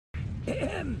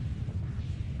him!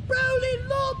 Broly,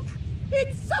 look!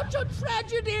 It's such a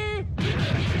tragedy!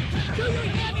 Do you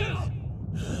hear me?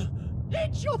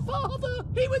 It's your father!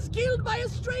 He was killed by a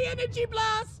stray energy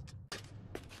blast!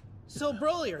 So,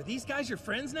 Broly, are these guys your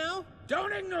friends now?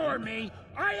 Don't ignore me!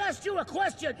 I asked you a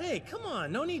question! Hey, come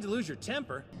on, no need to lose your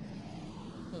temper.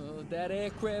 That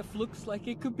aircraft looks like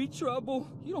it could be trouble.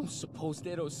 You don't suppose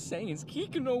they're those Saiyans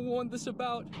Kikuno warned us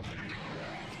about?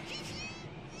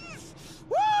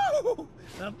 Woo!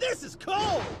 Now this is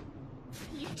cool!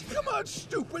 Come on,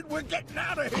 stupid! We're getting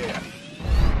out of here!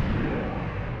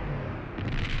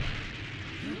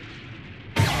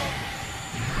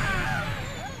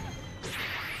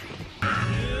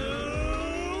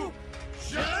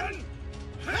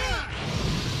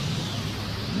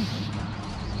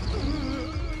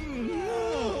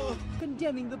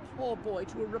 Condemning the poor boy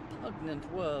to a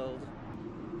repugnant world.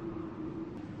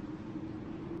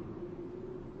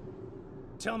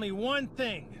 Tell me one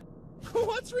thing.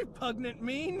 What's repugnant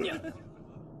mean?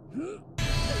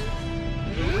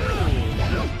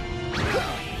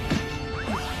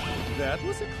 That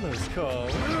was a close call.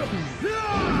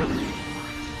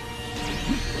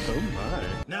 Oh my.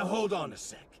 Now hold on a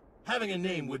sec. Having a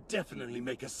name would definitely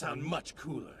make us sound much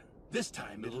cooler. This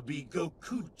time it'll be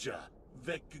Gokuja.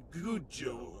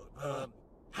 Vekujo.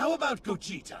 How about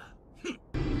Gogeta?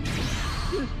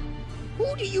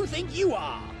 Who do you think you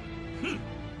are?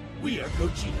 We are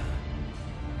Gogeta.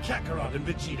 Kakarot and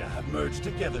Vegeta have merged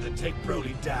together to take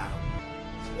Broly down.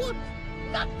 What?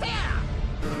 Not fair!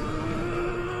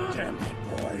 Damn it,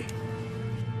 boy.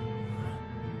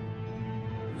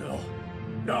 No.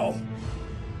 No!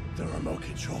 The remote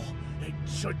control. It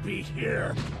should be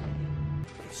here.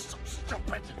 So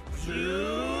stupid.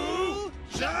 Fusion!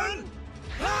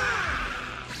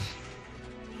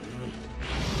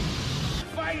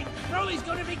 Fight! Broly's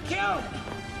gonna be killed!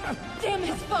 Damn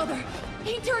his father!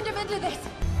 He turned him into this!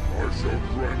 I shall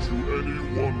grant you any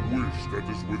one wish that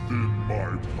is within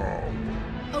my power.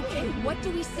 Okay, what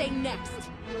do we say next?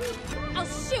 I'll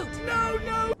shoot!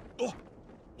 No! Oh,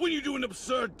 when you do an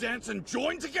absurd dance and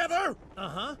join together?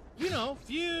 Uh-huh. You know,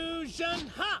 fusion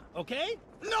ha, okay?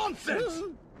 Nonsense!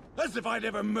 As if I'd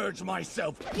ever merge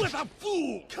myself with a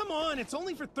fool! Come on, it's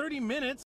only for 30 minutes.